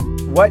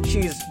what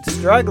she's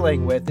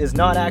struggling with is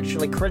not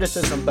actually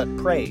criticism, but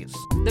praise.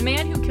 The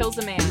man who kills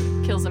a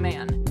man kills a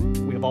man.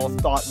 We've all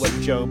thought what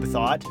Job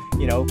thought.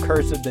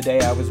 Curse of the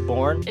day I was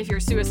born. If you're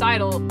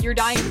suicidal, you're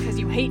dying because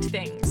you hate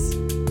things.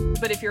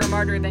 But if you're a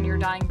martyr, then you're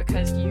dying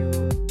because you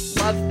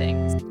love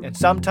things. And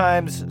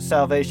sometimes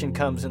salvation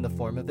comes in the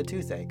form of a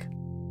toothache.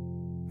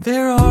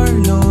 There are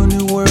no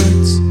new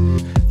words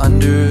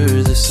under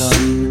the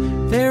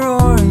sun. There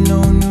are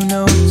no new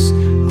notes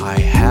I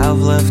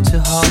have left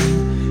to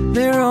hum.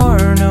 There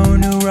are no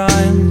new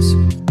rhymes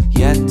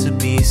yet to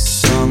be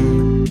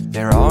sung.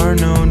 There are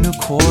no new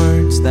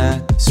chords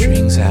that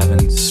strings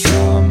haven't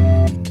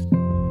strummed.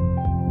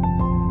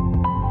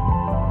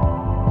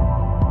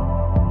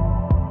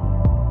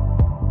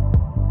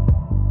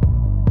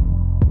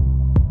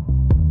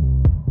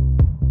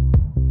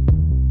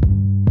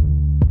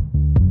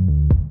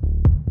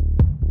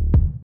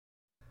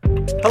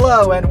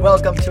 Hello and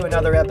welcome to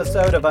another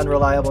episode of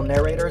Unreliable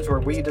Narrators, where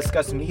we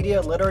discuss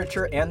media,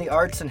 literature, and the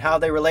arts and how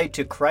they relate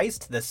to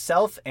Christ, the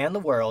self, and the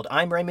world.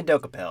 I'm Raymond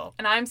Dokapil.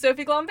 And I'm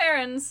Sophie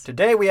Glomperens.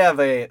 Today we have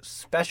a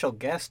special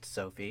guest,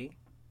 Sophie.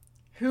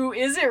 Who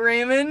is it,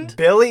 Raymond?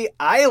 Billie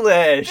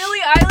Eilish. Billie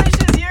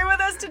Eilish is here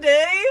with us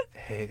today.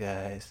 Hey,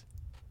 guys.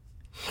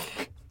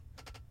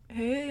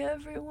 Hey,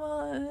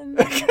 everyone.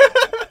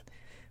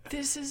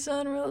 This is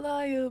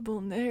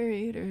Unreliable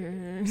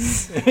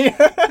Narrators.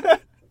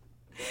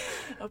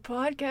 A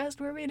podcast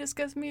where we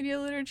discuss media,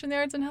 literature, and the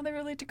arts and how they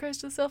relate to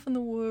Christ, the self, and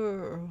the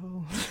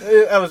world.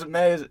 That was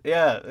amazing.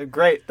 Yeah,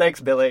 great. Thanks,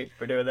 Billie,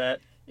 for doing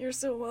that. You're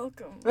so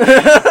welcome.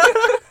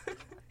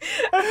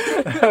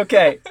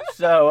 Okay,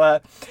 so,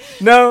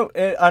 no,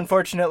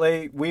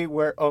 unfortunately, we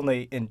were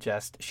only in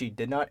jest. She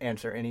did not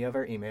answer any of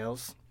our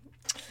emails.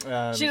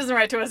 She doesn't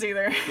write to us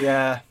either.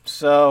 Yeah,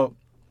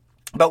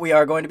 but we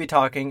are going to be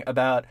talking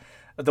about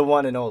the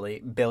one and only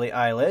Billie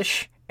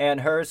Eilish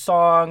and her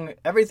song,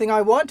 Everything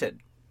I Wanted.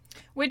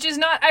 Which is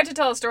not, I have to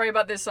tell a story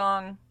about this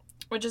song,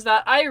 which is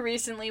that I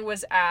recently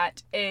was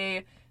at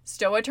a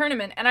Stoa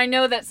tournament, and I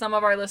know that some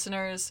of our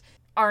listeners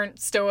aren't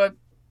Stoa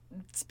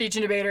speech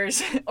and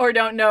debaters or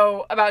don't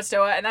know about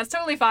Stoa, and that's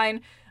totally fine.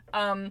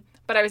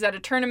 But I was at a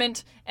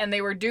tournament, and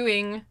they were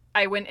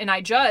I went and I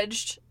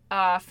judged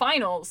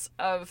finals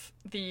of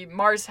the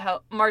Mars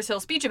Hill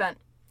speech event,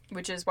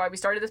 which is why we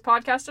started this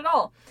podcast at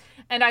all.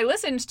 And I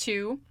listened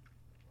to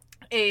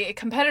a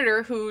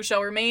competitor who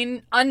shall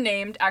remain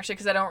unnamed, actually,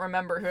 because I don't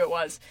remember who it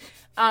was.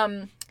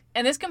 And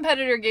this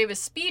competitor gave a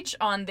speech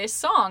on this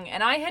song,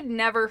 and I had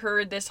never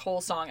heard this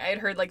whole song. I had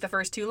heard, the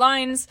first two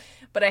lines,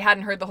 but I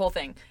hadn't heard the whole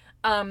thing.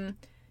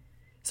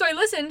 So I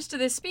listened to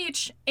this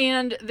speech,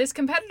 and this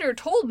competitor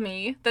told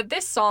me that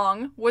this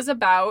song was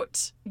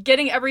about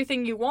getting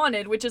everything you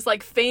wanted, which is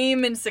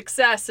fame and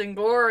success and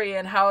glory,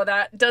 and how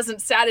that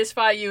doesn't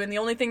satisfy you, and the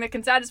only thing that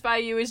can satisfy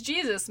you is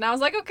Jesus. And I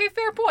was like, okay,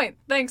 fair point.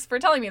 Thanks for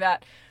telling me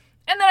that.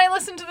 And then I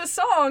listened to the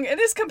song, and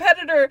this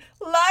competitor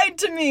lied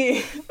to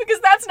me, because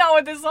that's not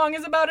what this song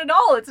is about at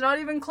all. It's not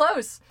even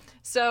close.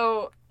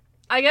 So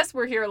I guess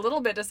we're here a little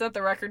bit to set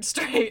the record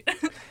straight.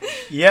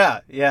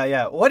 Yeah.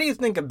 What do you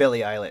think of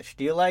Billie Eilish?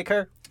 Do you like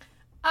her?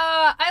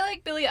 I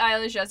like Billie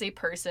Eilish as a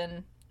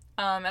person,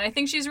 and I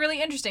think she's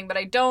really interesting, but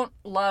I don't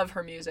love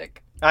her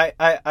music. I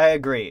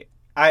agree.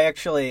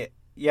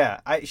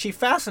 She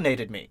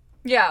fascinated me.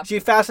 Yeah. She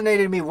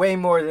fascinated me way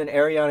more than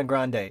Ariana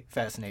Grande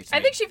fascinates me.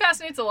 I think she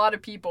fascinates a lot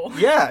of people.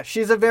 Yeah,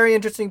 she's a very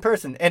interesting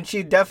person. And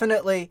she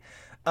definitely,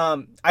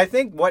 I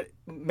think what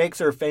makes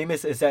her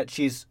famous is that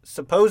she's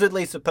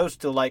supposedly supposed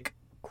to,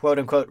 quote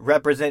unquote,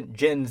 represent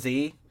Gen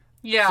Z.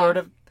 Yeah. Sort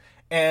of.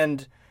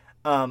 And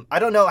I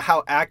don't know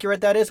how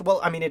accurate that is.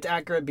 Well, I mean, it's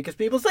accurate because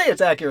people say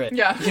it's accurate.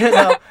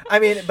 Yeah.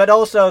 But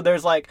also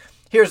there's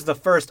here's the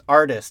first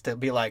artist to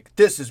be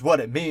this is what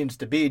it means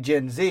to be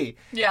Gen Z.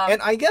 Yeah.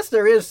 And I guess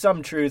there is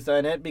some truth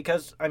in it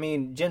because,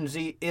 Gen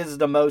Z is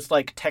the most,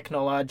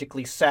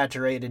 technologically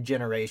saturated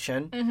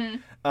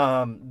generation.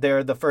 Mm-hmm.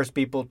 They're the first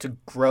people to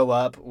grow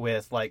up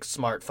with,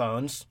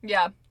 smartphones.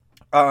 Yeah.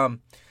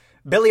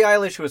 Billie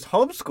Eilish was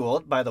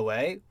homeschooled, by the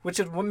way, which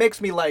is what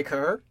makes me like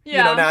her,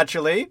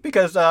 naturally,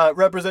 because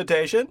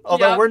representation.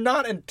 Although we're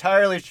not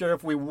entirely sure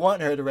if we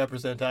want her to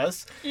represent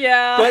us.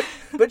 Yeah.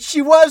 But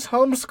she was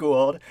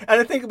homeschooled, and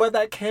I think what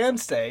that can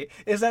say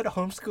is that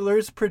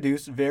homeschoolers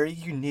produce very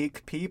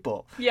unique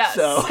people. Yes.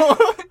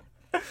 So,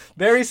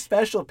 very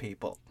special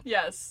people.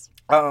 Yes.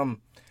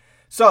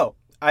 So,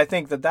 I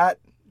think that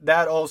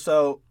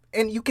also,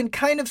 and you can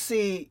kind of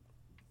see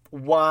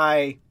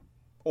why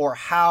or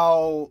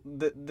how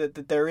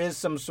that there is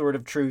some sort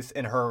of truth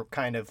in her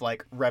kind of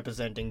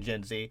representing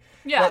Gen Z.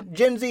 Yeah. That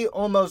Gen Z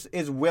almost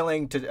is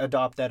willing to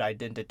adopt that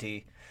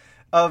identity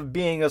of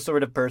being a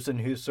sort of person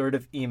who's sort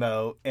of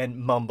emo and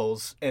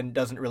mumbles and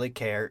doesn't really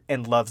care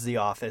and loves The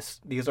Office.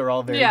 These are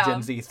all very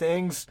Gen Z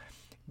things.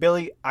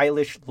 Billie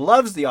Eilish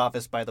loves The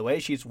Office, by the way.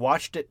 She's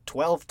watched it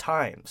 12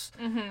 times,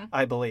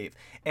 I believe.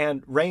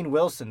 And Rainn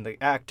Wilson, the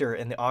actor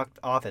in The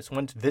Office,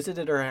 once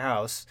visited her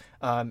house,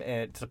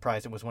 and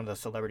surprised it was one of the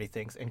celebrity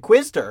things, and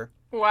quizzed her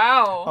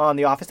on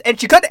The Office. And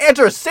she couldn't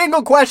answer a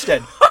single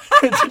question.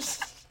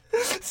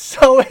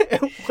 So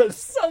it was...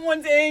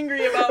 Someone's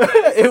angry about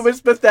this. It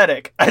was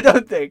pathetic, I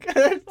don't think.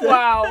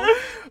 Wow.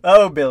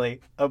 Oh, Billie.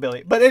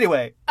 But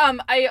anyway.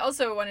 I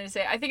also wanted to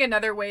say, I think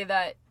another way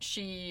that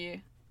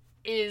she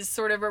is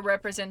sort of a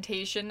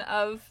representation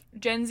of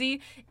Gen Z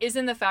is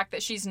in the fact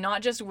that she's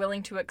not just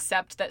willing to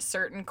accept that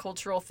certain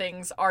cultural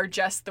things are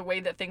just the way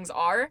that things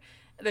are.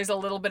 There's a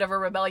little bit of a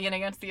rebellion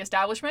against the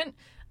establishment.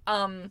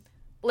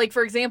 Like,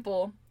 for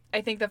example,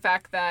 I think the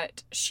fact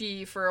that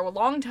she, for a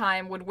long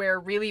time, would wear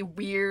really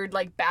weird,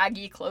 like,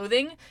 baggy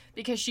clothing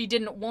because she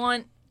didn't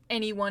want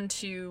anyone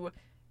to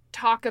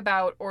talk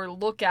about or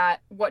look at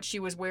what she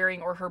was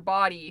wearing or her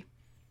body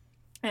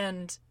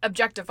and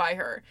objectify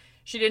her.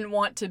 She didn't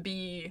want to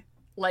be,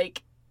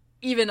 like,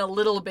 even a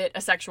little bit a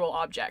sexual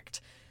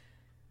object.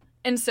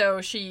 And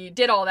so she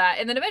did all that.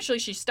 And then eventually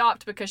she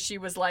stopped because she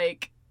was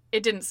like,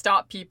 it didn't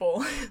stop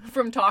people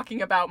from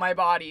talking about my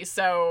body.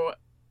 So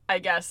I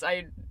guess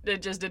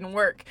it just didn't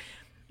work.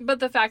 But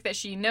the fact that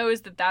she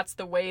knows that that's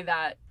the way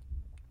that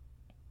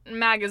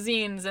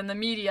magazines and the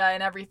media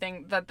and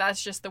everything,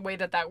 that's just the way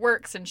that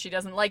works, and she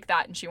doesn't like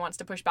that and she wants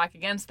to push back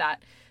against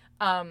that,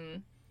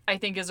 I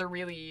think is a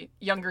really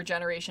younger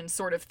generation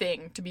sort of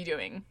thing to be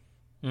doing.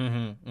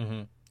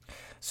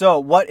 So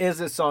what is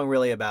this song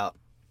really about?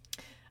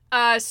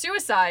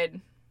 Suicide.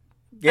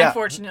 Yeah.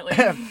 Unfortunately.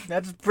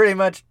 That's pretty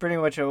much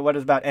what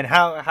it's about. And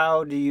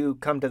how do you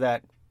come to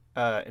that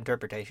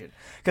interpretation?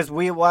 Because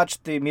we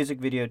watched the music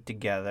video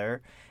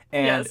together,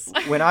 and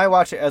yes. When I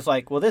watched it, I was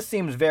like, well, this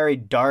seems very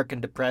dark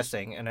and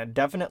depressing, and a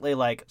definitely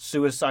like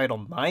suicidal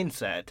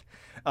mindset.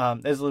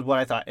 This is what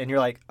I thought. And you're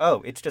like,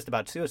 oh, it's just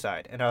about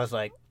suicide. And I was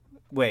like,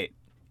 wait,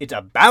 it's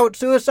about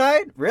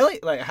suicide? Really?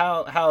 Like,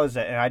 how is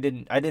it? And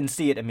I didn't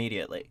see it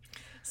immediately.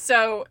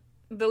 So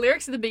the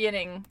lyrics at the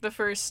beginning, the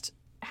first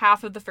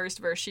half of the first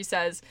verse, she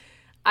says,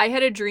 I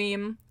had a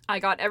dream, I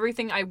got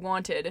everything I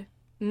wanted,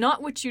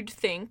 not what you'd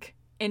think,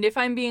 and if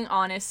I'm being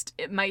honest,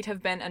 it might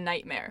have been a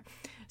nightmare.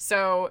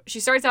 So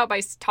she starts out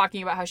by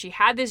talking about how she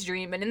had this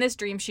dream, and in this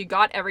dream she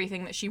got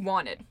everything that she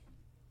wanted.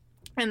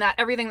 And that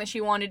everything that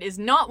she wanted is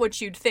not what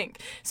you'd think.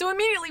 So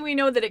immediately we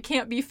know that it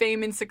can't be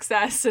fame and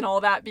success and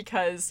all that,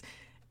 because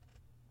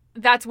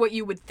that's what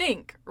you would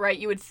think, right?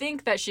 You would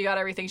think that she got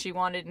everything she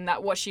wanted and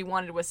that what she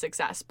wanted was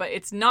success, but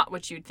it's not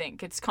what you'd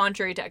think. It's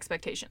contrary to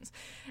expectations.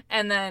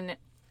 And then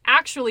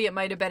actually it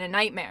might have been a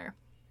nightmare.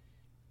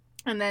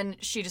 And then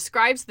she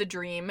describes the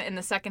dream in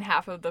the second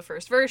half of the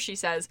first verse. She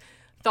says,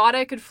 thought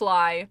I could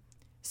fly,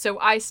 so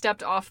I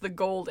stepped off the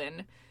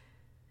golden.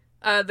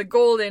 The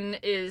golden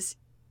is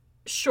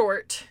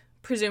short,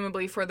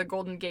 presumably for the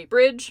Golden Gate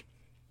Bridge,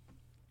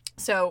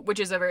 which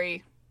is a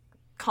very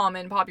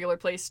common, popular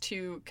place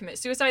to commit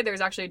suicide.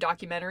 There's actually a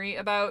documentary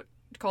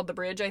called The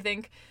Bridge, I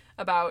think,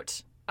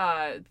 about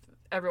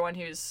everyone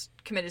who's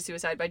committed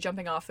suicide by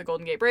jumping off the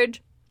Golden Gate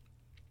Bridge.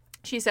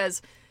 She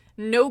says,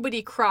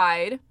 nobody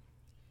cried,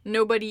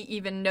 nobody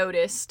even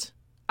noticed.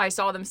 I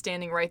saw them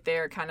standing right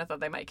there, kind of thought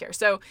they might care.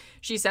 So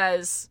she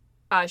says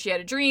she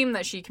had a dream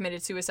that she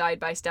committed suicide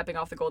by stepping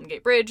off the Golden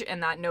Gate Bridge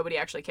and that nobody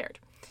actually cared.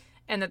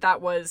 And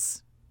that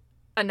was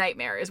a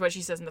nightmare, is what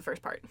she says in the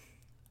first part.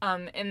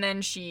 And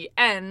then she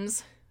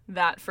ends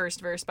that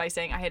first verse by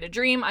saying, I had a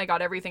dream, I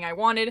got everything I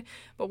wanted,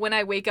 but when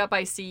I wake up,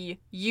 I see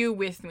you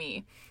with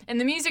me. And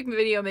the music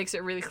video makes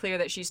it really clear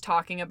that she's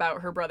talking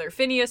about her brother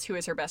Phineas, who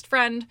is her best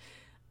friend.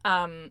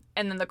 And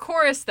then the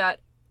chorus that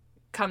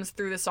comes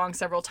through the song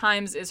several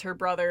times is her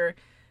brother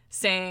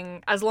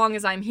saying, as long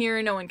as I'm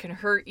here, no one can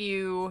hurt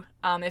you.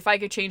 If I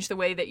could change the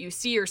way that you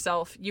see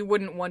yourself, you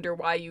wouldn't wonder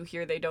why you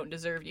hear they don't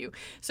deserve you.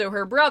 So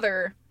her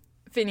brother,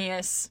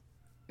 Phineas,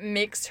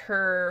 makes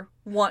her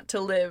want to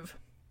live.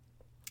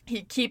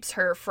 He keeps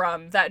her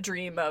from that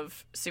dream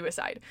of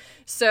suicide.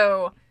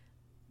 So,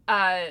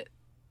 and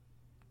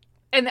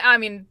I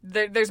mean,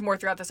 there's more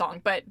throughout the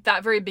song, but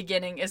that very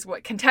beginning is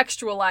what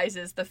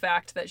contextualizes the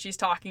fact that she's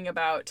talking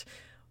about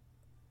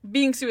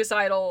being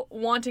suicidal,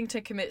 wanting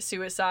to commit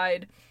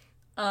suicide,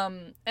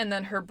 and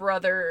then her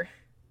brother's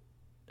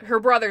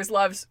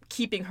loves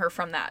keeping her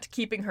from that,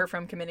 keeping her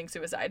from committing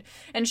suicide.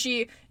 And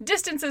she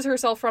distances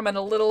herself from it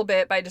a little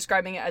bit by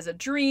describing it as a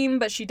dream,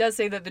 but she does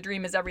say that the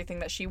dream is everything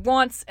that she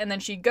wants, and then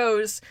she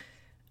goes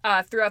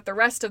throughout the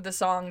rest of the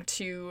song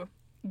to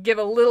give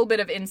a little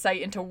bit of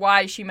insight into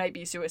why she might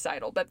be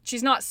suicidal. But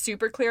she's not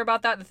super clear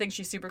about that. The thing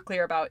she's super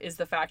clear about is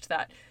the fact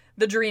that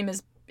the dream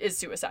is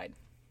suicide.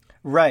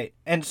 Right.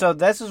 And so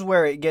this is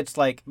where it gets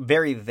like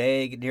very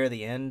vague near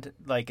the end.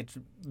 Like it's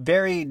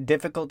very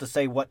difficult to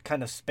say what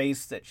kind of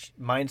space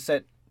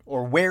mindset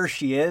or where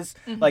she is.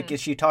 Mm-hmm. Like,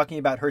 is she talking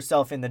about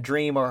herself in the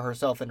dream or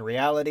herself in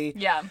reality?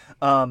 Yeah.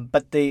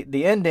 But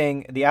the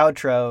ending, the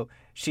outro,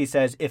 she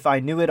says, if I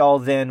knew it all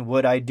then,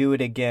 would I do it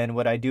again?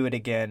 Would I do it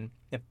again?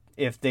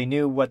 If they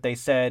knew what they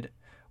said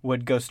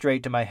would go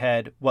straight to my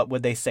head, what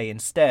would they say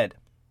instead?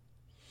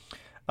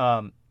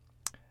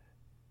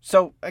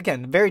 So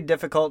again, very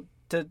difficult.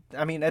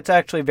 It's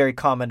actually very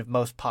common of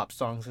most pop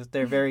songs.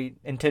 They're very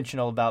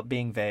intentional about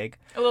being vague.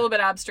 A little bit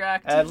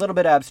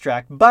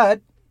abstract.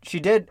 But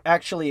she did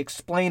actually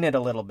explain it a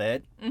little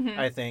bit, mm-hmm.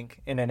 I think,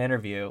 in an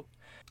interview.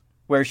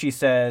 where she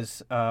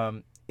says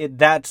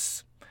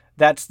that's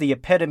the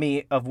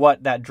epitome of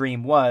what that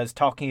dream was,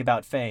 talking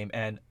about fame.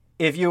 And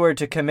if you were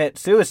to commit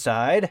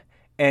suicide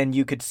and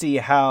you could see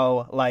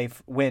how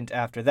life went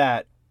after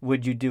that,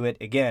 would you do it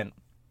again?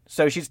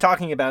 So she's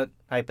talking about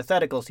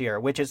hypotheticals here,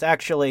 which is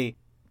actually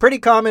pretty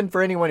common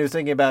for anyone who's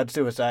thinking about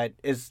suicide,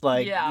 is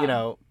like,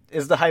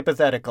 is the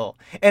hypothetical.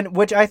 And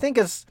which I think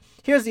is,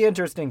 here's the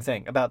interesting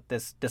thing about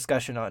this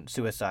discussion on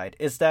suicide,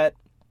 is that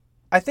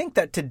I think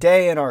that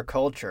today in our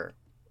culture,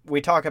 we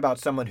talk about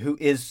someone who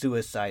is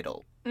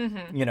suicidal,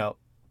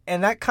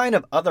 and that kind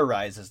of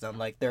otherizes them,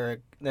 like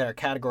they're a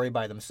category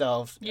by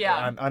themselves.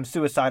 Yeah. I'm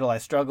suicidal, I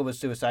struggle with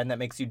suicide, and that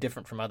makes you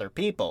different from other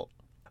people.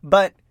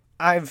 But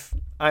I'm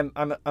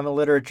a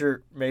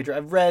literature major.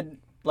 I've read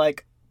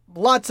like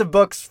lots of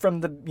books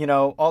from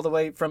the all the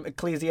way from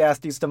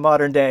Ecclesiastes to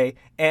modern day,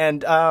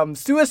 and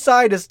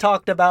suicide is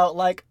talked about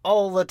like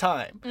all the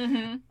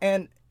time.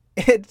 And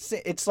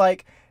it's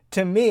like,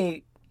 to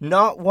me,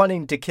 not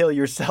wanting to kill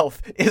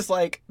yourself is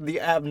like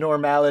the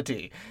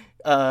abnormality.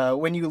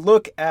 When you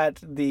look at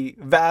the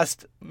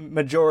vast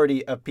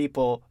majority of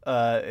people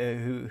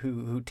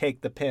who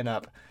take the pen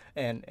up,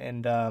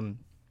 and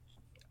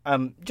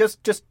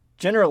just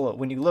general,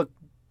 when you look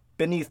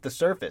beneath the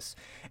surface.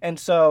 And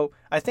so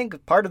I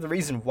think part of the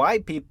reason why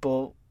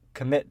people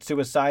commit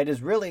suicide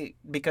is really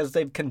because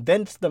they've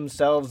convinced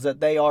themselves that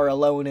they are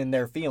alone in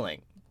their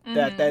feeling,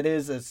 that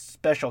is a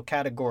special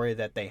category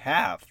that they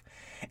have.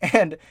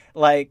 And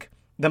like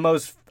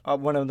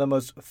one of the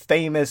most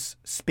famous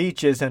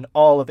speeches in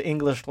all of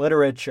English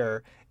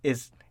literature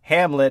is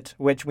Hamlet,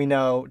 which we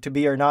know, to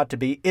be or not to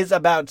be, is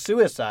about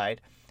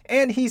suicide.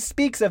 And he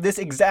speaks of this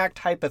exact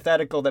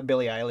hypothetical that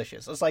Billie Eilish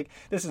is. It's like,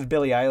 this is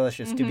Billie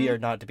Eilish's to be or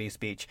not to be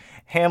speech.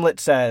 Hamlet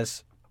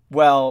says,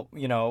 well,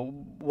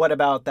 what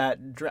about that?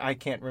 I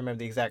can't remember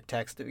the exact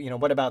text.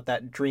 What about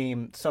that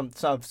dream?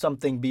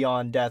 Something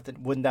beyond death.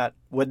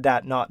 Would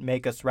that not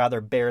make us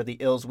rather bear the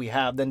ills we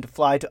have than to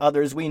fly to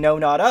others we know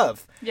not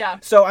of? Yeah.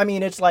 So I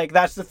mean, it's like,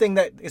 that's the thing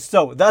that is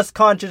so. Thus,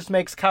 conscience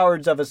makes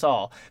cowards of us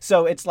all.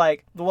 So it's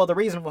like, well, the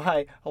reason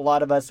why a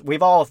lot of us,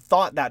 we've all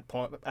thought that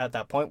point. At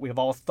that point, we've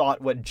all thought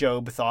what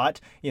Job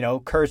thought.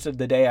 Cursed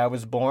the day I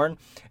was born.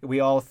 We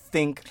all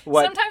think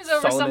what sometimes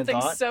over Solomon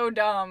something thought. So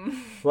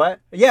dumb.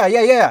 What?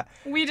 Yeah.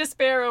 We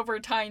despair over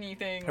tiny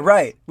things.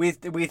 Right. We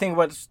think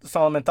what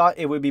Solomon thought,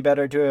 it would be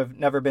better to have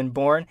never been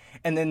born,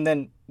 and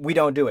then we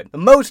don't do it.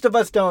 Most of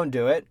us don't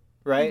do it,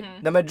 right?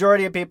 The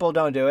majority of people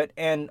don't do it,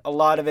 and a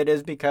lot of it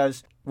is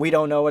because we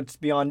don't know what's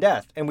beyond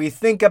death. And we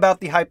think about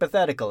the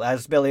hypothetical,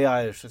 as Billie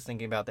Eilish was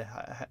thinking about the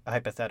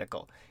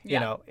hypothetical.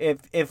 Yeah.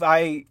 If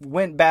I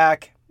went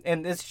back,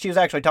 and she was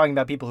actually talking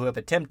about people who have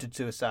attempted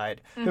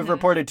suicide, who've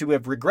reported to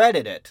have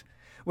regretted it.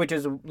 Which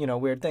is a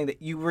weird thing,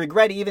 that you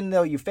regret, even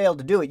though you failed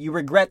to do it, you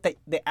regret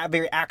the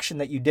very action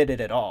that you did it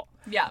at all.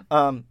 Yeah.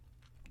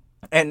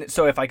 And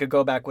so if I could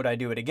go back, would I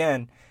do it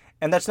again?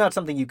 And that's not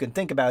something you can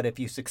think about if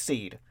you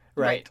succeed,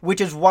 right?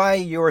 Which is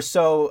why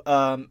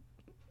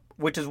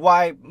which is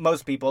why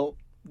most people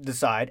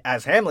decide,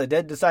 as Hamlet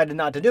did, decided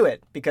not to do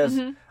it, because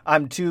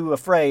I'm too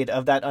afraid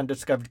of that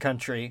undiscovered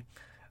country,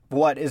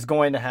 what is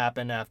going to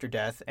happen after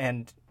death,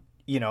 and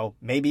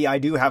maybe I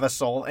do have a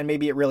soul, and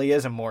maybe it really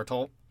is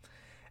immortal.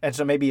 And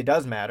so maybe it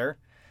does matter,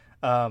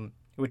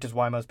 which is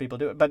why most people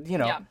do it. But,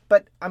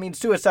 but I mean,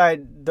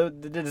 suicide, the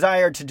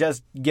desire to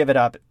just give it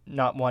up,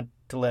 not want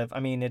to live,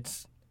 I mean,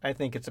 I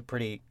think it's a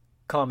pretty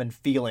common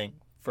feeling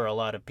for a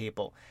lot of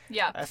people.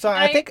 Yeah. So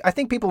I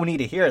think people need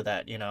to hear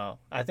that,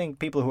 I think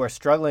people who are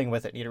struggling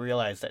with it need to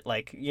realize that,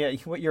 like, yeah,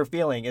 what you're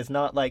feeling is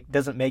not like,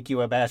 doesn't make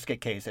you a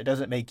basket case. It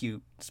doesn't make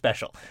you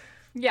special.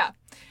 Yeah.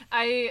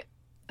 I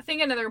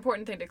think another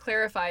important thing to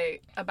clarify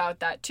about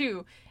that,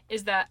 too,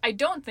 is that I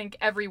don't think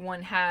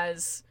everyone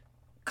has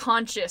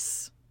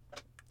conscious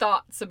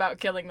thoughts about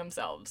killing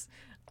themselves.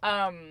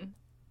 I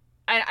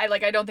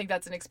don't think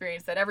that's an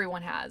experience that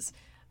everyone has.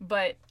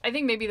 But I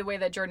think maybe the way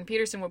that Jordan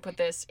Peterson would put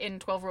this in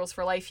 12 Rules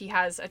for Life, he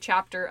has a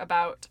chapter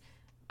about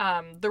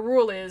the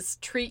rule is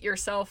treat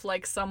yourself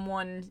like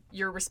someone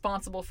you're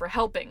responsible for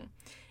helping.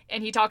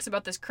 And he talks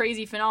about this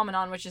crazy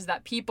phenomenon, which is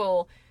that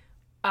people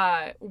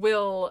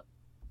will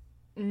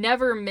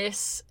never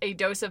miss a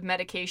dose of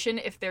medication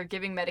if they're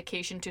giving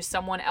medication to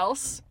someone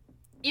else,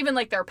 even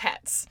like their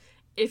pets.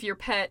 If your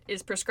pet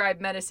is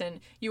prescribed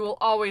medicine, you will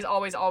always,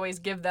 always, always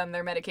give them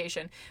their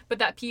medication. But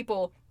that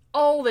people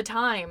all the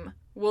time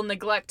will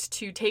neglect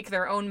to take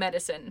their own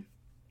medicine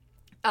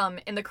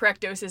in the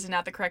correct doses and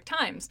at the correct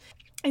times.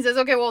 He says,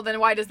 okay, well, then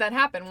why does that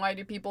happen? Why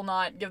do people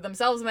not give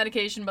themselves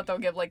medication, but they'll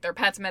give like their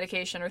pets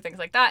medication or things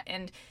like that?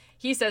 And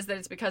he says that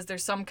it's because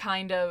there's some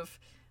kind of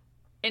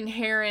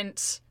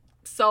inherent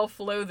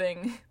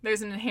self-loathing.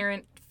 There's an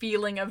inherent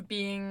feeling of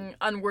being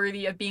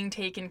unworthy of being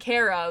taken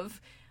care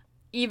of,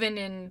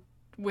 even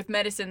with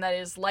medicine that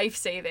is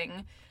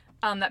life-saving,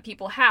 that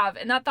people have.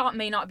 And that thought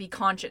may not be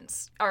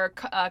conscious.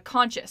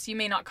 You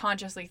may not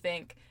consciously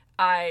think,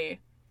 I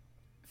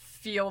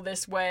feel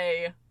this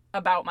way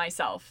about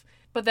myself.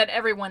 But that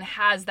everyone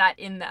has that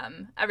in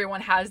them.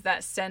 Everyone has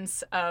that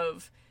sense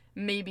of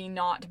maybe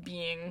not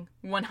being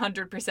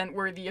 100%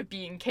 worthy of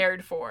being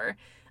cared for.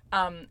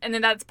 And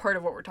then that's part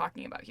of what we're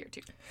talking about here,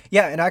 too.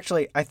 Yeah, and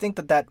actually, I think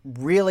that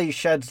really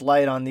sheds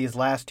light on these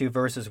last two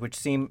verses, which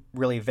seem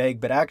really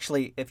vague. But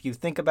actually, if you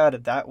think about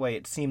it that way,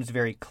 it seems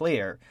very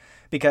clear.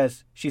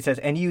 Because she says,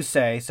 and you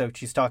say, so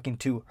she's talking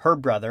to her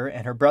brother,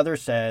 and her brother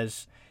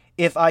says,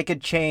 if I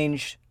could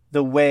change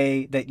the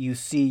way that you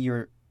see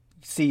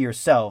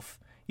yourself,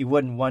 you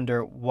wouldn't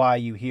wonder why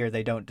you hear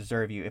they don't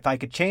deserve you. If I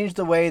could change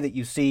the way that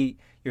you see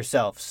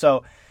yourself.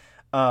 So,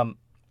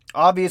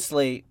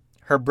 obviously,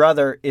 her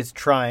brother is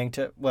trying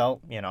to,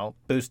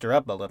 boost her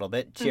up a little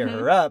bit, cheer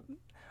her up.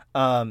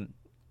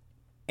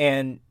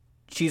 And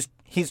he's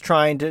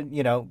trying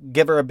to,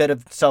 give her a bit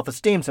of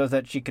self-esteem so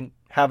that she can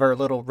have her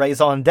little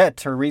raison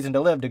d'etre, her reason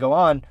to live, to go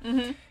on.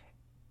 Mm-hmm.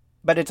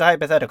 But it's a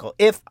hypothetical.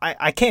 If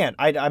I can't,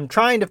 I'm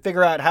trying to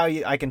figure out how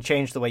I can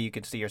change the way you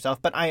can see yourself,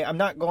 but I'm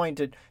not going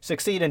to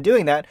succeed in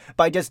doing that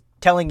by just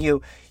telling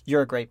you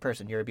you're a great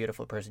person, you're a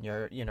beautiful person,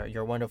 you're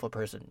a wonderful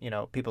person.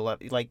 People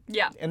love you.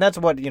 And that's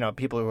what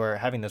people who are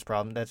having this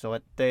problem. That's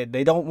what they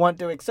don't want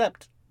to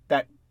accept,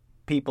 that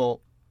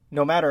people,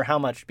 no matter how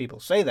much people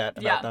say that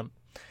about them,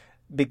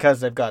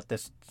 because they've got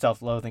this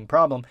self-loathing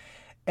problem.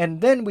 And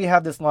then we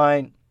have this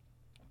line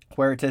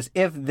where it says,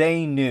 if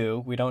they knew,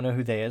 we don't know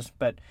who they is,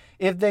 but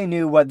if they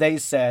knew what they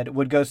said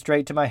would go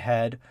straight to my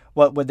head,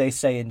 what would they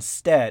say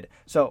instead?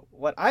 So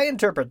what I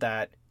interpret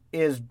that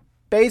is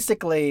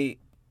basically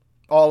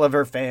all of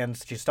her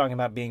fans. She's talking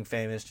about being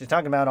famous. She's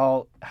talking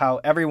about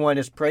how everyone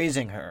is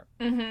praising her,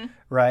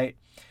 right?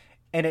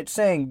 And it's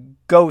saying,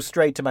 go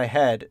straight to my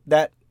head.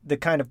 That the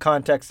kind of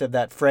context of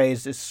that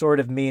phrase is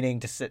sort of meaning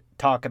to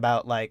talk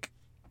about like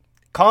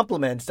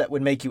compliments that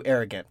would make you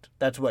arrogant.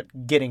 That's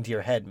what getting to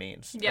your head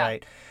means,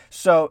 right?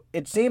 So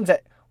it seems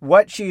that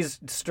what she's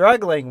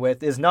struggling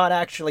with is not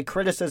actually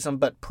criticism,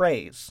 but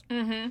praise.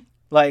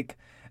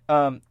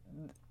 Mm-hmm.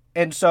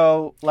 And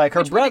so, like,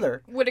 her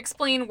brother would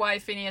explain why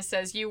Phineas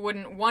says you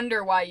wouldn't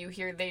wonder why you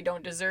hear they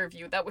don't deserve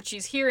you. That what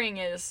she's hearing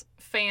is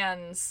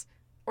fans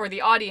or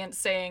the audience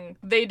saying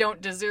they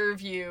don't deserve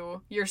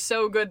you. You're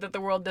so good that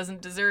the world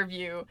doesn't deserve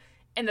you.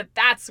 And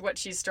that's what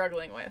she's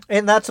struggling with.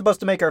 And that's supposed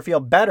to make her feel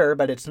better,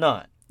 but it's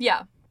not.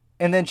 Yeah.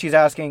 And then she's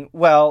asking,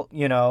 well,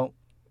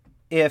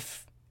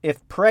 if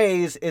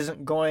praise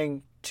isn't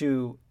going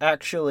to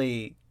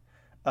actually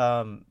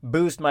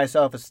boost my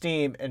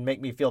self-esteem and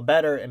make me feel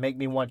better and make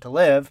me want to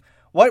live,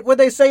 what would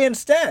they say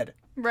instead?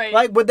 Right.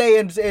 Like, would they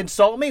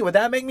insult me? Would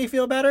that make me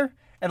feel better?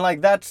 And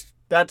like, that's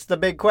the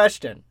big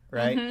question,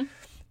 right? Mm-hmm.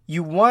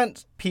 You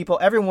want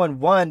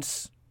everyone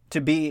wants to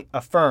be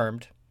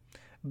affirmed,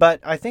 but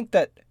I think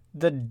that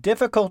the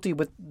difficulty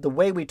with the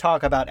way we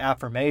talk about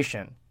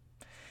affirmation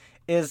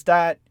is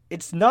that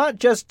it's not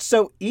just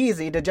so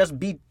easy to just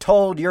be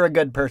told you're a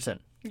good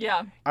person.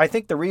 Yeah. I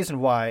think the reason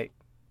why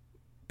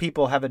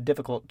people have a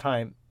difficult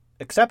time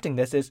accepting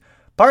this is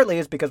partly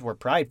because we're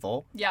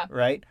prideful. Yeah.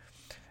 Right?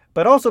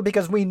 But also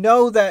because we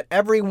know that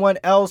everyone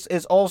else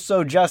is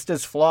also just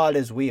as flawed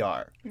as we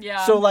are.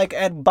 Yeah. So,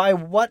 by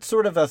what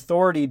sort of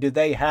authority do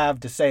they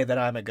have to say that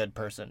I'm a good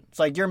person? It's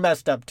like, you're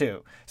messed up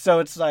too. So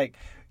it's like,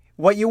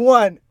 what you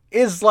want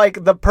is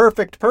like the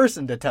perfect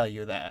person to tell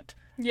you that.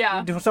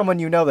 Yeah. Someone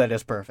that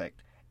is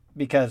perfect.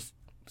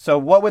 So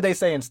what would they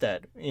say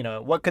instead?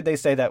 What could they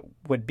say that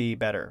would be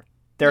better?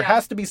 There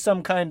has to be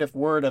some kind of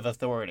word of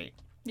authority.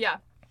 Yeah.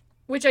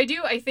 Which I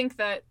think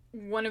that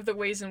one of the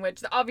ways in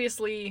which,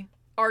 obviously,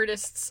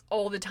 artists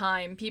all the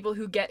time, people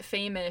who get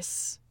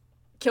famous,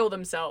 kill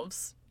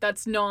themselves.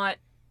 That's not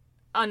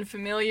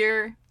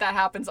unfamiliar. That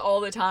happens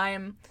all the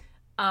time.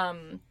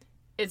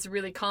 It's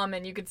really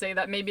common. You could say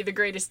that maybe the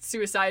greatest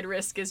suicide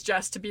risk is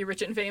just to be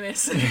rich and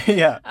famous.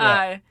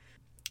 Yeah.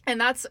 And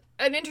that's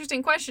an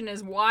interesting question,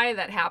 is why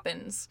that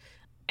happens.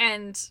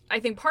 And I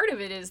think part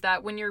of it is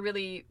that when you're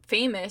really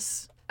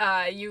famous,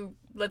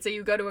 let's say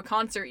you go to a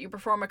concert, you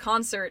perform a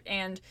concert,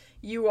 and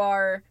you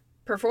are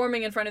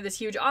performing in front of this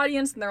huge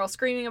audience, and they're all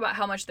screaming about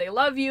how much they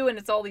love you, and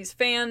it's all these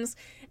fans,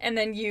 and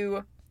then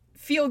you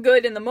feel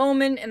good in the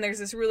moment, and there's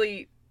this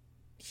really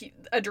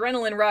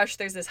adrenaline rush,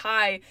 there's this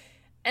high,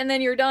 and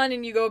then you're done,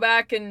 and you go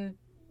back, and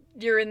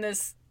you're in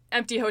this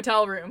empty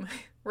hotel room,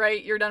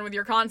 right? You're done with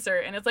your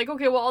concert, and it's like,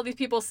 okay, well, all these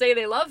people say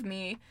they love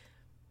me,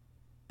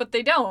 but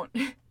they don't,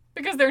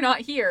 because they're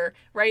not here,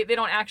 right? They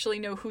don't actually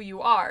know who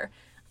you are.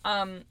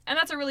 And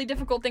that's a really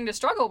difficult thing to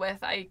struggle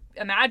with, I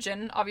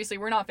imagine. Obviously,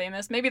 we're not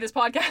famous. Maybe this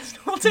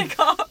podcast will take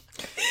off,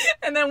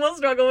 and then we'll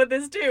struggle with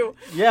this too.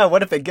 Yeah,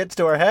 what if it gets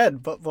to our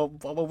head? What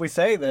will we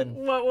say then?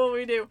 What will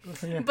we do?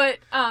 Yeah. But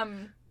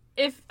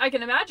if I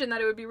can imagine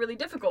that it would be really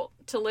difficult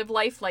to live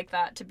life like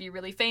that, to be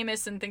really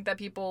famous and think that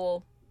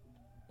people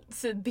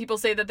say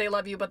that they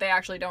love you, but they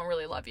actually don't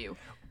really love you.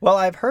 Well,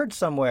 I've heard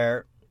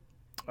somewhere,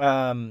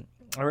 I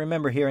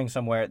remember hearing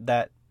somewhere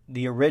that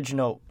the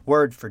original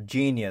word for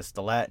genius,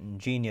 the Latin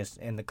genius,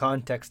 in the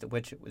context in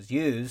which it was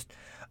used,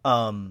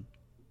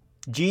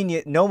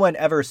 genius, no one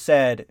ever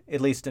said,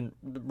 at least in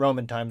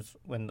Roman times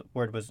when the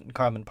word was in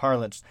common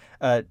parlance,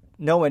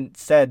 no one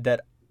said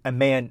that a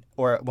man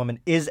or a woman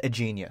is a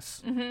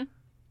genius. Mm-hmm.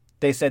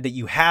 they said that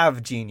you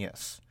have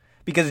genius.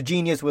 Because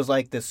genius was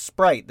like this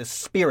sprite, this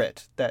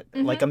spirit, that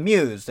like a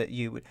muse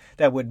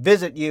that would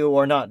visit you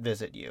or not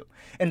visit you.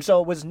 And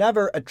so it was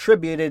never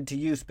attributed to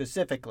you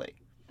specifically.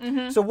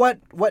 So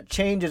what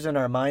changes in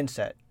our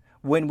mindset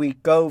when we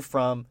go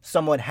from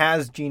someone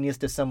has genius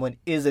to someone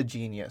is a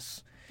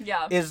genius?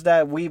 Yeah. Is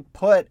that we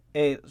put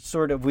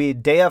we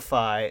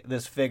deify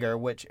this figure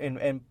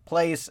and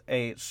place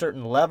a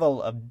certain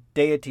level of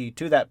deity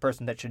to that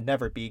person that should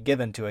never be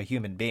given to a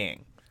human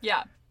being.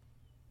 Yeah.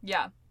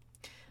 Yeah.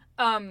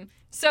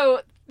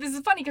 So this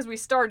is funny because we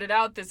started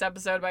out this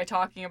episode by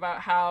talking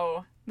about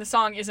how the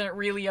song isn't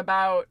really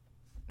about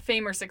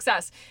fame or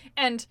success.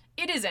 And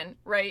it isn't,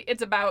 right?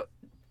 It's about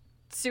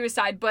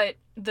suicide, but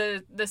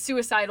the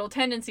suicidal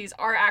tendencies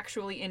are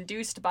actually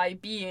induced by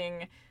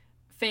being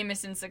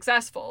famous and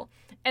successful.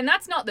 And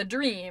that's not the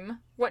dream.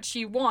 What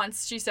she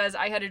wants, she says,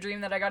 I had a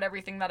dream that I got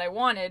everything that I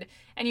wanted.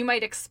 And you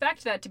might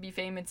expect that to be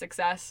fame and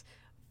success,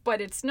 but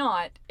it's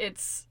not.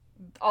 It's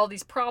all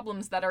these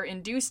problems that are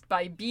induced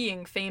by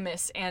being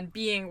famous and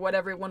being what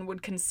everyone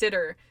would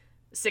consider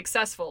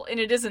successful. And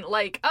it isn't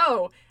like,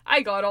 oh,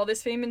 I got all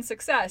this fame and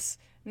success.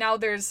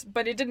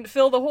 But it didn't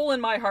fill the hole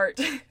in my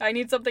heart. I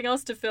need something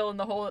else to fill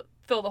the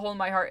hole in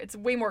my heart. It's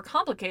way more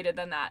complicated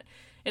than that.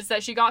 It's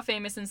that she got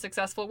famous and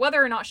successful,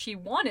 whether or not she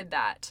wanted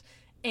that,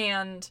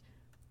 and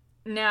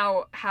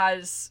now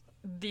has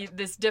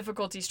this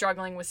difficulty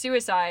struggling with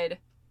suicide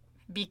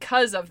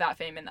because of that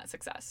fame and that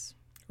success.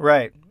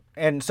 Right.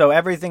 And so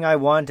everything I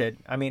wanted,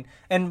 I mean,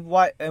 and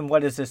what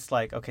is this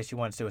like? Okay, she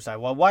wants suicide.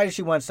 Well, why does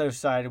she want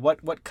suicide?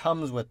 What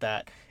comes with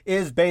that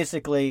is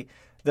basically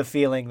the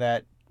feeling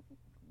that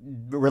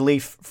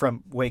relief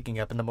from waking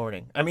up in the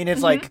morning. I mean,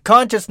 it's like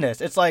consciousness.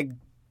 It's like,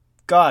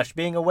 gosh,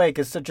 being awake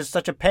is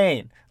such a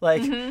pain.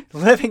 Like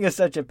living is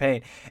such a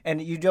pain.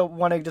 And you don't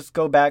want to just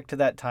go back to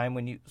that time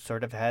when you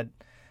sort of had,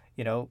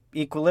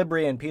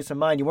 equilibrium and peace of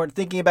mind. You weren't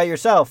thinking about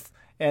yourself.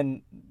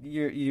 And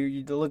you're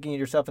looking at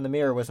yourself in the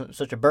mirror wasn't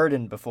such a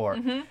burden before.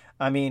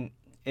 I mean,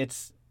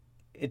 it's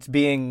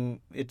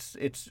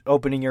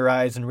opening your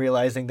eyes and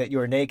realizing that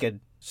you're naked.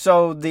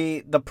 So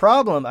the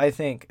problem, I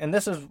think, and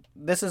this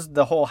is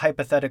the whole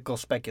hypothetical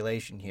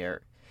speculation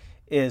here,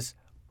 is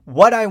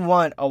what I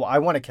want. Oh, I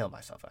want to kill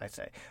myself, I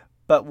say.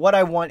 But what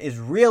I want is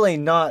really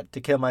not to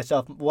kill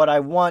myself. What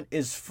I want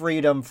is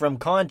freedom from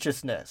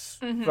consciousness,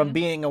 from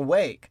being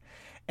awake.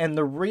 And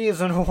the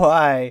reason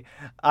why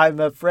I'm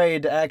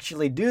afraid to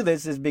actually do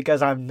this is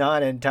because I'm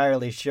not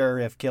entirely sure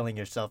if killing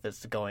yourself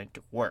is going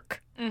to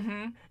work.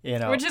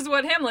 Which is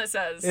what Hamlet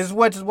says. Is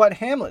what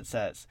Hamlet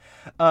says.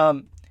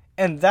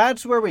 And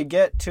that's where we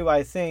get to,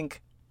 I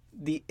think,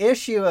 the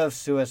issue of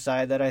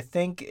suicide that I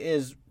think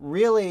is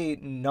really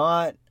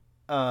not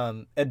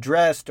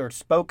addressed or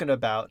spoken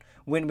about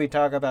when we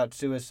talk about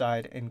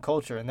suicide in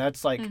culture. And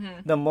that's like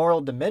the moral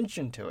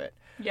dimension to it.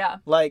 Yeah.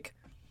 Like,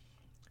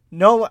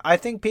 no, I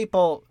think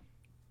people,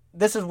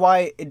 this is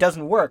why it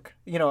doesn't work.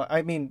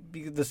 I mean,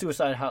 the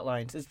suicide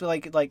hotlines, it's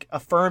like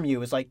affirm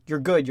you. It's like, you're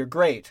good, you're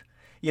great.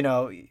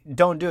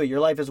 Don't do it. Your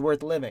life is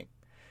worth living.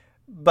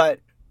 But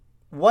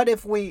what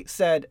if we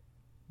said,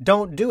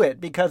 don't do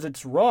it because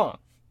it's wrong?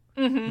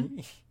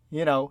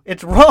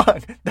 It's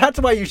wrong. That's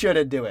why you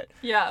shouldn't do it.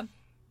 Yeah.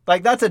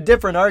 Like, that's a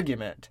different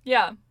argument.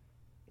 Yeah.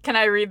 Can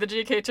I read the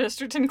G.K.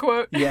 Chesterton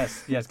quote?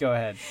 Yes, go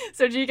ahead.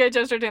 So G.K.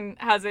 Chesterton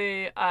has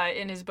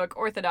in his book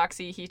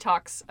Orthodoxy, he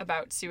talks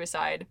about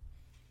suicide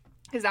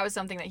because that was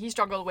something that he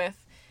struggled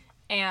with,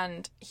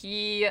 and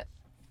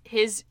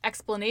his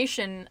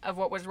explanation of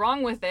what was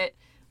wrong with it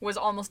was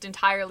almost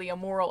entirely a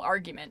moral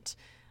argument.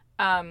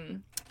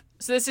 So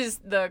this is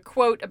the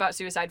quote about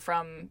suicide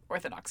from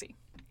Orthodoxy.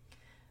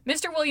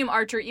 Mr. William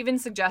Archer even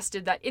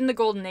suggested that in the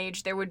Golden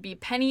Age there would be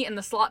penny in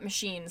the slot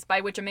machines by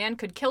which a man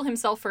could kill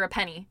himself for a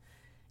penny.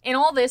 In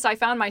all this, I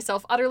found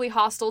myself utterly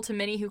hostile to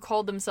many who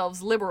called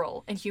themselves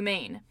liberal and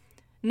humane.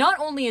 Not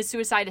only is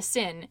suicide a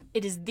sin,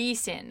 it is the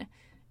sin.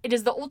 It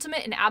is the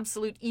ultimate and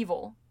absolute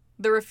evil.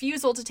 The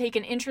refusal to take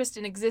an interest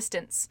in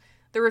existence.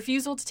 The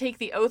refusal to take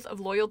the oath of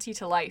loyalty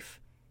to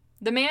life.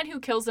 The man who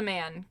kills a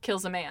man,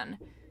 kills a man.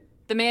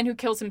 The man who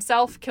kills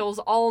himself kills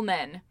all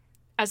men.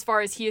 As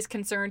far as he is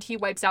concerned, he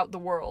wipes out the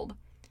world.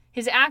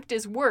 His act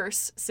is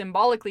worse,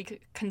 symbolically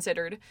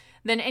considered,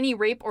 than any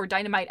rape or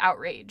dynamite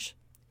outrage.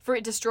 For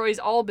it destroys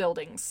all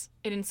buildings.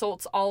 It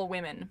insults all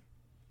women.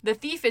 The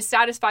thief is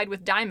satisfied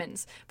with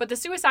diamonds, but the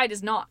suicide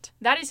is not.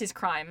 That is his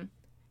crime.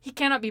 He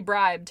cannot be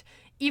bribed,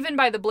 even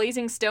by the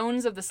blazing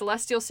stones of the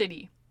celestial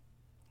city.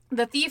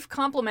 The thief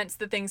compliments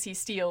the things he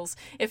steals,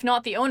 if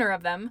not the owner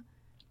of them.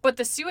 But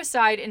the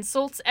suicide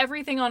insults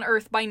everything on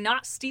earth by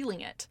not stealing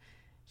it.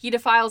 He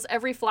defiles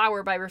every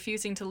flower by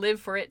refusing to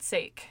live for its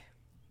sake.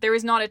 There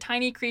is not a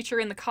tiny creature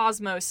in the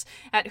cosmos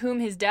at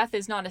whom his death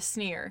is not a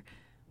sneer.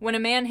 When a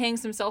man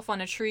hangs himself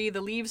on a tree, the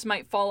leaves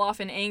might fall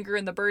off in anger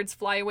and the birds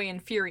fly away in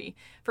fury,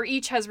 for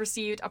each has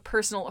received a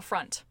personal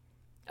affront.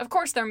 Of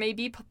course, there may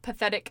be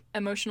pathetic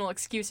emotional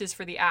excuses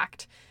for the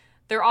act.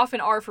 There often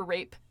are for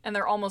rape, and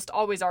there almost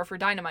always are for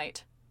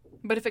dynamite.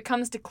 But if it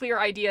comes to clear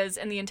ideas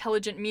and the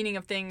intelligent meaning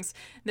of things,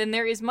 then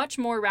there is much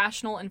more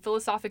rational and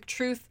philosophic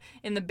truth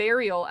in the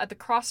burial at the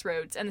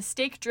crossroads and the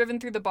stake driven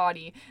through the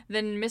body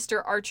than in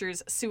Mr.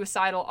 Archer's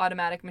suicidal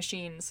automatic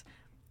machines.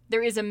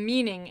 There is a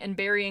meaning in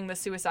burying the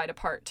suicide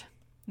apart.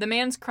 The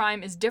man's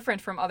crime is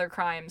different from other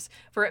crimes,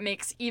 for it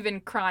makes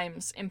even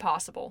crimes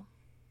impossible.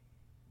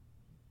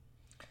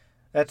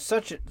 That's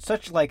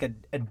such like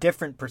a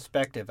different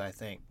perspective, I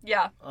think.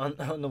 Yeah.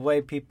 On the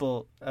way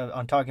people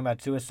on talking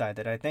about suicide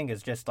that I think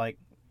is just like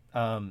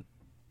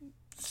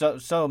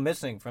so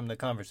missing from the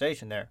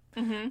conversation there.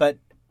 Mm-hmm. But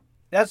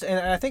and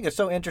I think it's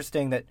so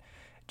interesting that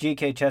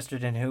G.K.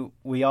 Chesterton, who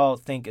we all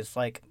think is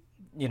like,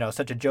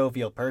 such a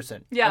jovial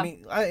person. Yeah. I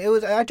mean,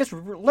 I just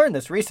learned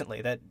this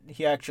recently that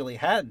he actually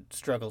had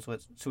struggles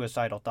with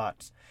suicidal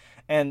thoughts,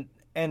 and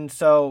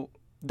so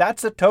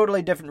that's a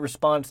totally different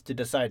response to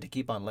decide to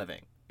keep on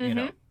living.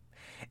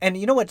 And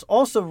what's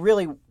also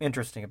really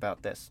interesting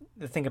about this,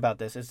 the thing about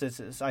this is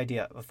this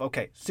idea of,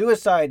 okay,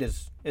 suicide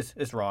is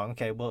wrong.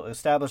 Okay, we'll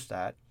establish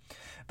that.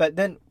 But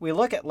then we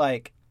look at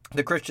like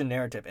the Christian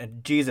narrative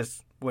and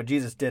what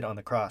Jesus did on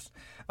the cross.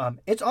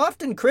 It's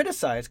often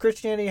criticized.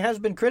 Christianity has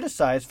been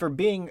criticized for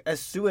being a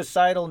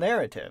suicidal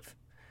narrative.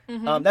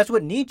 Mm-hmm. That's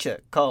what Nietzsche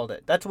called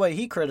it. That's what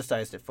he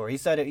criticized it for. He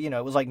said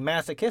it was like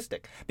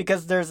masochistic,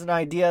 because there's an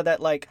idea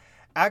that like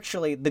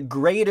actually the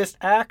greatest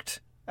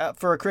act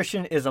for a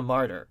Christian is a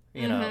martyr,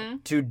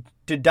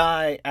 to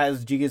die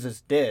as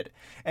Jesus did.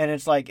 And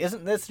it's like,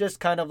 isn't this just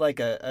kind of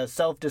like a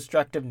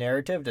self-destructive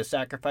narrative to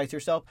sacrifice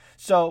yourself?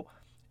 So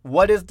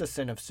what is the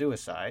sin of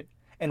suicide,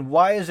 and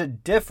why is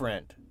it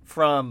different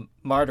from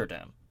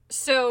martyrdom?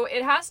 So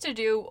it has to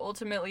do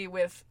ultimately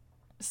with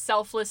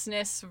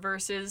selflessness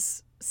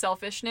versus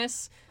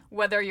selfishness,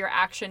 whether your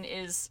action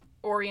is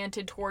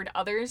oriented toward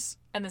others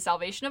and the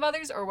salvation of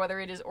others, or whether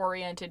it is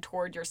oriented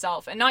toward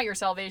yourself, and not your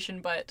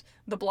salvation, but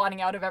the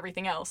blotting out of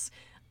everything else.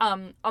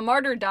 A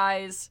martyr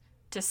dies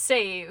to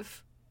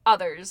save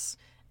others,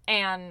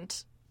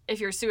 and if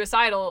you're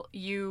suicidal,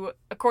 you,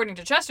 according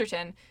to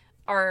Chesterton,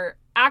 are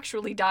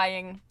actually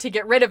dying to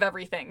get rid of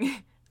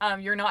everything.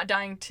 You're not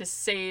dying to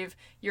save,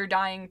 you're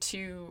dying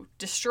to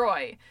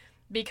destroy,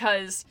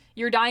 because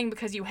you're dying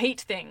because you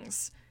hate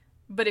things.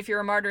 But if you're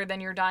a martyr,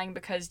 then you're dying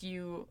because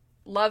you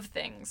love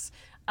things.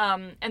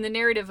 And the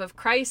narrative of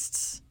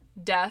Christ's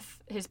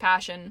death, his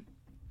passion,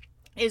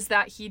 is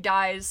that he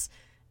dies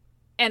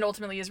and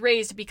ultimately is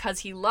raised because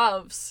he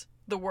loves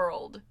the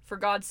world. For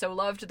God so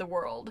loved the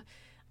world.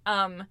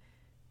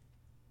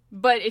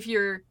 But if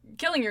you're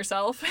killing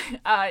yourself,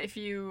 if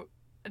you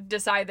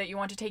decide that you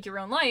want to take your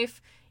own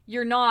life,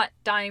 you're not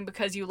dying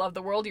because you love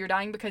the world, you're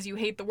dying because you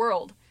hate the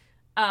world.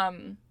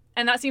 And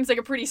that seems like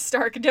a pretty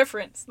stark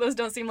difference. Those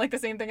don't seem like the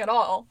same thing at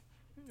all.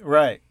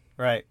 Right.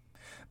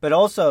 But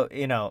also,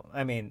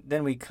 I mean,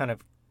 then we kind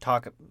of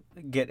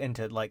get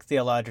into like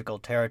theological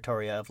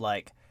territory of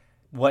like,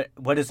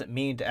 what does it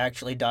mean to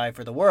actually die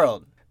for the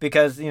world?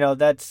 Because,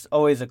 that's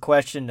always a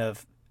question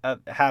of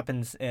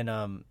happens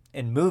in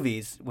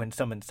movies when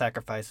someone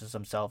sacrifices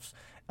themselves,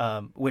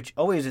 which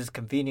always is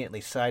conveniently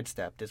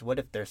sidestepped, is what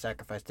if their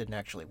sacrifice didn't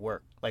actually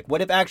work? Like,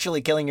 what if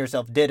actually killing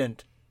yourself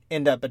didn't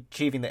end up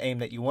achieving the aim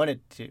that you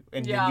wanted to,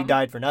 and you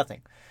died for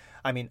nothing?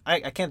 I mean, I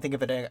can't think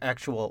of an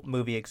actual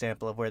movie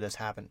example of where this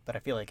happened, but I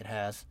feel like it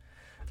has.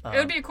 It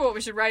would be cool.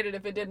 We should write it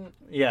if it didn't.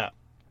 Yeah.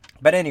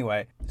 But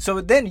anyway, so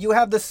then you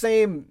have the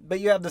same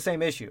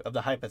issue of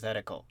the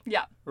hypothetical.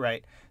 Yeah.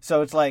 Right?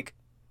 So it's like,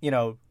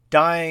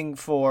 dying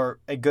for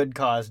a good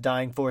cause,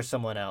 dying for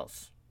someone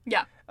else.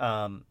 Yeah.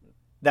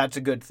 That's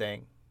a good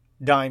thing.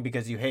 Dying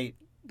because you hate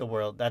the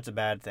world, that's a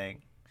bad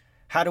thing.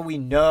 How do we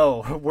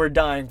know we're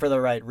dying for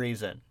the right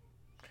reason?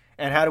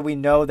 And how do we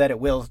know that it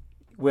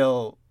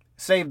will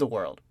save the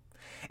world?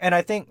 And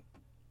I think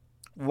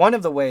one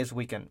of the ways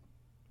we can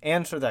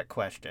answer that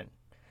question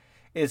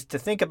is to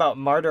think about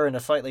martyr in a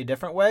slightly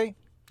different way,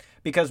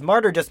 because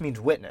martyr just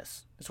means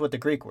witness. That's what the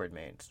Greek word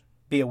means,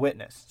 be a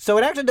witness. So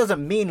it actually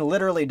doesn't mean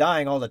literally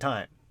dying all the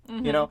time,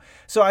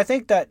 So I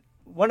think that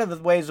one of the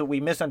ways that we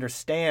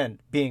misunderstand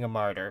being a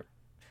martyr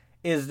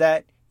is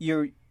that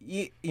you're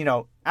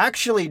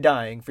actually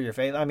dying for your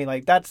faith. I mean,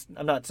 like,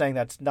 I'm not saying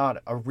that's not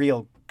a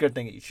real good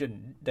thing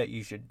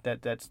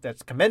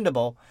that's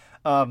commendable.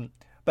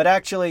 But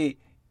actually,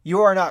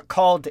 you are not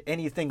called to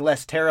anything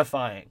less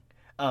terrifying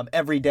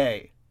every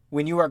day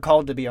when you are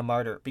called to be a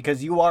martyr,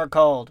 because you are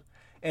called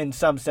in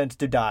some sense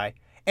to die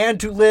and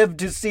to live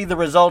to see the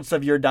results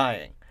of your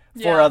dying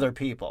for other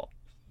people.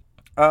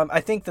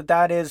 I think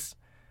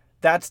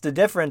that's the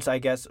difference, I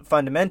guess,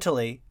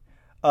 fundamentally,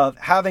 of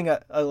having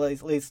at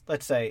least,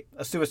 let's say,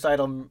 a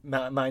suicidal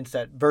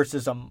mindset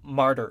versus a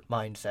martyr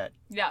mindset.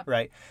 Yeah.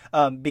 Right?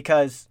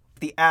 Because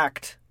the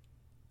act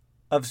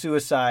of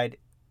suicide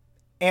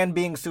and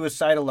being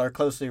suicidal are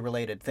closely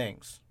related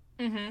things.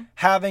 Mm-hmm.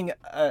 Having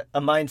a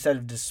mindset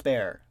of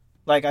despair,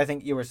 like I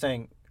think you were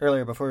saying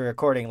earlier before we were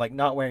recording, like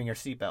not wearing your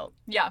seatbelt.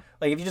 Yeah.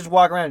 Like if you just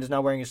walk around just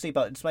not wearing your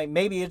seatbelt,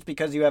 maybe it's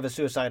because you have a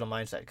suicidal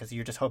mindset, because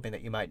you're just hoping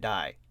that you might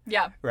die.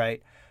 Yeah.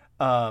 Right?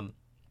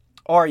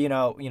 Or,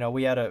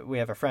 we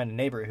have a friend, a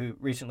neighbor who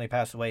recently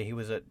passed away. He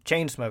was a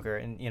chain smoker,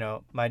 and,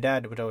 my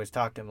dad would always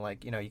talk to him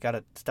like, you got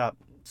to stop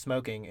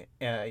smoking.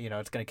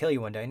 It's going to kill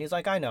you one day. And he's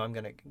like, I know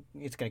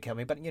it's going to kill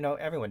me, but,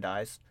 everyone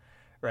dies,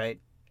 right?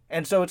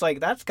 And so it's like,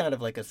 that's kind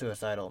of like a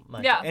suicidal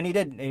mindset. Yeah. And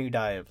he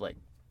died of like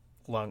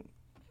lung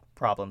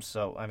problems.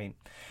 So, I mean,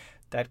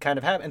 that kind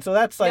of happened. And so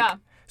that's like,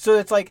 so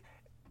it's like,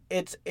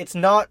 it's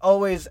not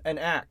always an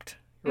act,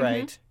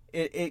 right? Mm-hmm.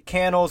 It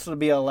can also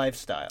be a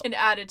lifestyle. An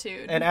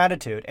attitude.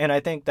 And I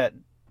think that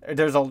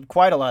there's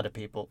quite a lot of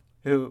people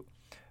who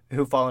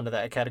fall into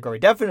that category.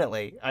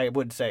 Definitely, I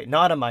would say,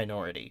 not a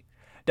minority.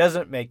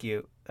 Doesn't make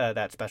you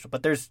that special.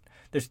 But there's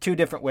two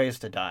different ways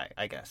to die,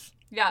 I guess.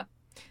 Yeah.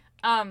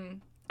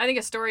 I think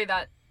a story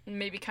that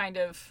maybe kind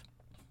of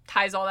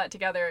ties all that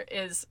together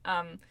is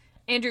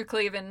Andrew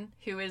Clavin,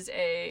 who is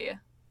a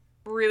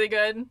really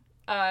good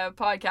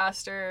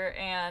podcaster,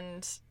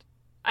 and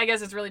I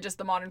guess it's really just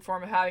the modern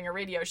form of having a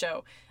radio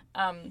show.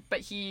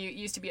 But he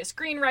used to be a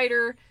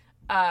screenwriter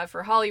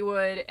for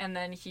Hollywood, and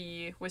then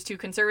he was too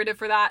conservative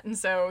for that, and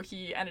so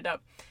he ended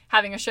up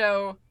having a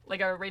show,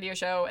 like a radio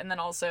show, and then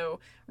also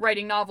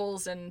writing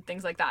novels and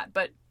things like that.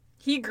 But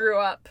he grew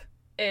up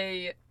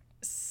a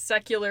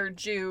secular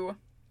Jew,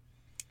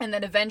 and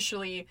then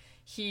eventually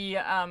he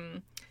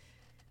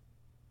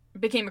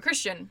became a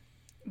Christian.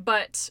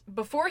 But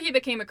before he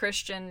became a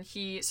Christian,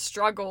 he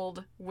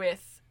struggled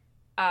with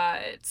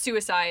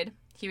suicide.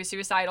 He was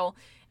suicidal,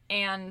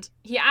 and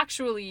he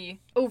actually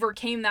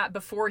overcame that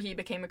before he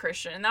became a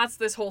Christian. And that's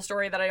this whole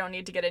story that I don't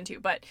need to get into,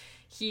 but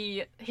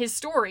his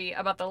story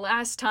about the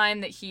last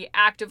time that he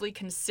actively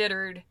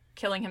considered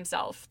killing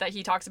himself, that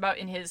he talks about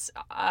in his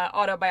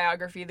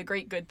autobiography, The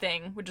Great Good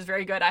Thing, which is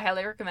very good. I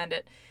highly recommend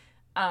it.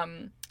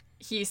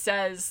 He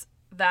says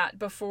that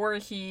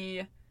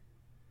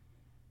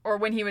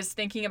when he was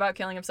thinking about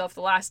killing himself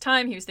the last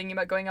time, he was thinking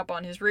about going up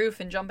on his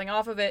roof and jumping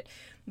off of it,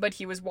 but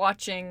he was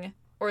watching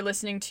or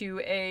listening to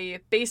a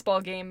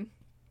baseball game,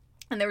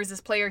 and there was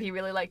this player he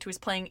really liked who was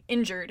playing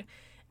injured,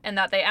 and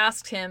that they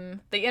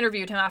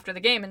interviewed him after the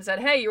game and said,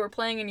 hey, you were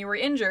playing and you were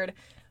injured.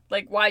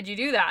 Like, why'd you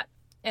do that?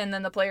 And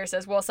then the player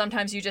says, well,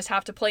 sometimes you just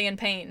have to play in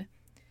pain.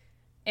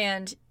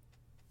 And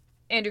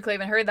Andrew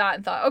Clavin heard that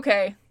and thought,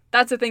 okay,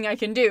 that's a thing I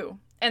can do.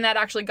 And that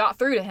actually got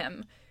through to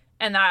him.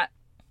 And that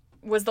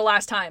was the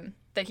last time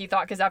that he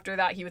thought, because after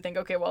that he would think,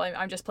 okay, well,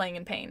 I'm just playing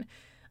in pain.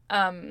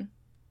 And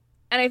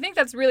I think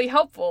that's really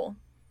helpful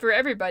for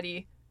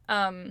everybody,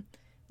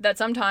 that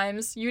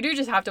sometimes you do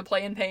just have to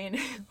play in pain,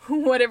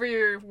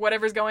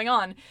 whatever's going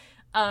on.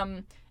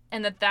 And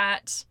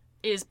that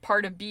is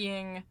part of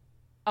being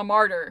a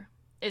martyr,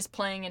 is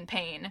playing in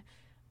pain.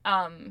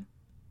 And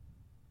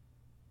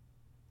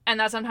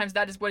that sometimes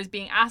that is what is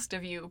being asked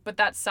of you, but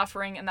that's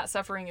suffering, and that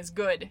suffering is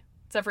good.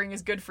 Suffering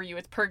is good for you.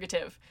 It's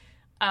purgative.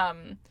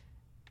 And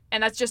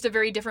that's just a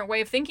very different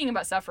way of thinking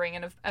about suffering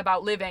and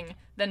about living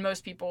than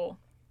most people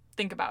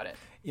think about it.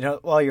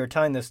 While you were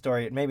telling this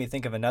story, it made me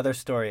think of another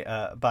story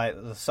by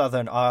the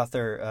Southern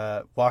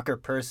author Walker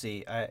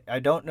Percy. I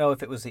don't know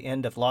if it was the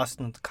end of Lost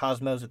in the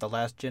Cosmos or The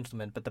Last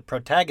Gentleman, but the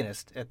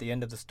protagonist at the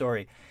end of the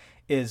story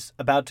is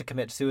about to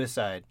commit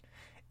suicide,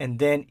 and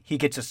then he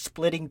gets a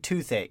splitting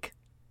toothache,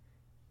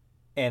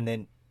 and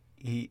then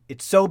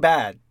it's so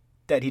bad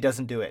that he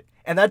doesn't do it.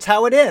 And that's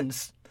how it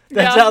ends.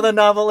 That's how the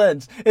novel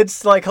ends.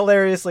 It's like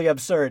hilariously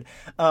absurd.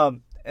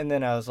 And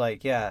then I was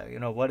like,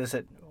 what is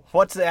it?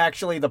 What's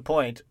actually the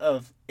point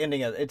of ending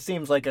it? It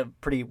seems like a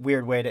pretty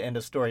weird way to end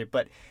a story,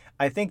 but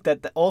I think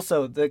that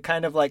also the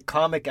kind of like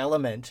comic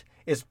element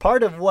is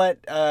part of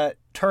what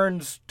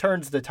turns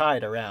the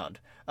tide around.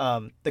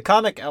 The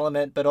comic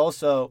element, but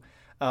also,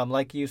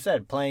 like you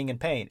said, playing in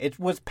pain. It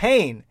was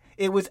pain.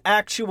 It was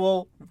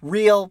actual,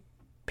 real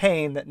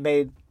pain that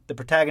made the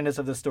protagonist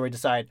of the story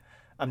decide,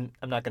 I'm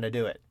not going to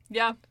do it.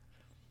 Yeah.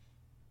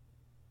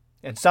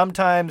 And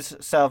sometimes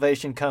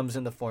salvation comes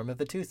in the form of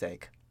a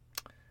toothache,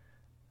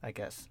 I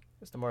guess,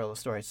 is the moral of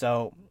the story.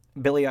 So,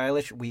 Billie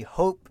Eilish, we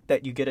hope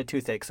that you get a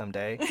toothache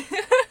someday.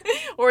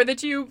 Or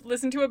that you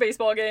listen to a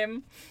baseball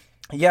game.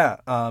 Yeah,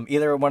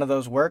 either one of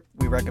those work,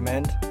 we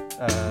recommend.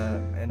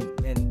 And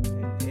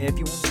if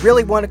you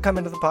really want to come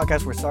into the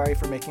podcast, we're sorry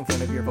for making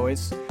fun of your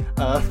voice.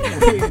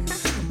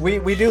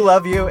 We do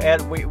love you,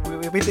 and we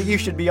think you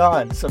should be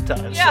on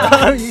sometimes.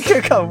 Yeah. You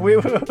can come.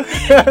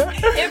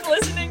 If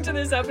listening to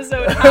this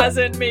episode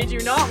hasn't made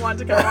you not want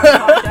to come on the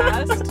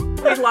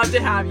podcast, we'd love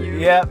to have you.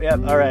 Yep.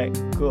 All right.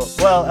 Cool.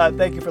 Well,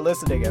 thank you for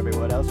listening,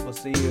 everyone else. We'll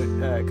see you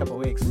in a couple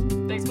weeks.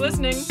 Thanks for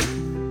listening.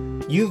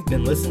 You've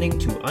been listening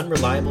to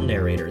Unreliable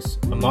Narrators,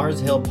 a Mars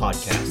Hill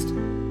podcast.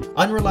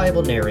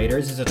 Unreliable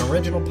Narrators is an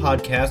original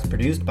podcast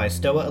produced by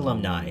Stoa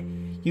alumni.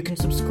 You can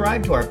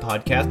subscribe to our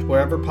podcast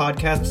wherever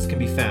podcasts can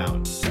be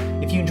found.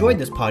 If you enjoyed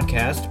this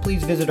podcast,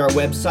 please visit our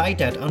website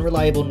at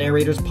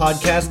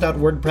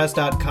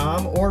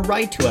unreliablenarratorspodcast.wordpress.com or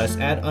write to us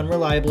at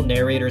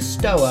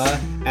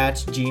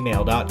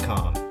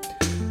unreliablenarratorstoa@gmail.com.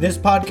 This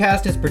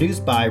podcast is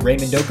produced by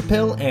Raymond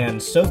Okapil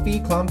and Sophie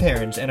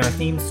Klomparens, and our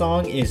theme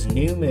song is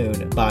New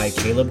Moon by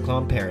Caleb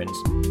Klomparens.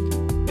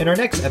 In our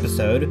next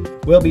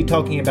episode, we'll be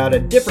talking about a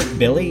different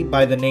Billie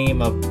by the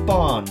name of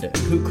Bond,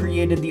 who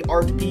created the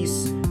art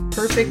piece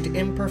Perfect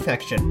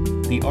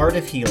Imperfection, The Art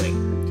of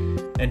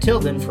Healing. Until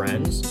then,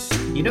 friends,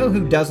 you know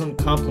who doesn't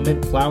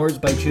compliment flowers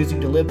by choosing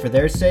to live for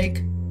their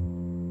sake?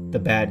 The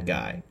bad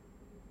guy.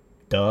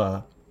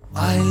 Duh.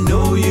 I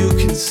know you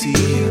can see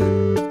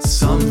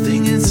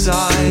something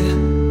inside,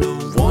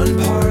 the one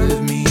part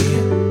of me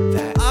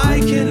that I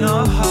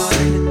cannot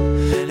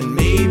hide. And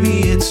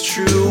maybe it's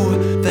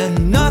true that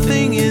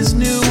nothing is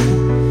new,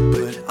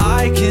 but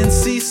I can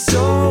see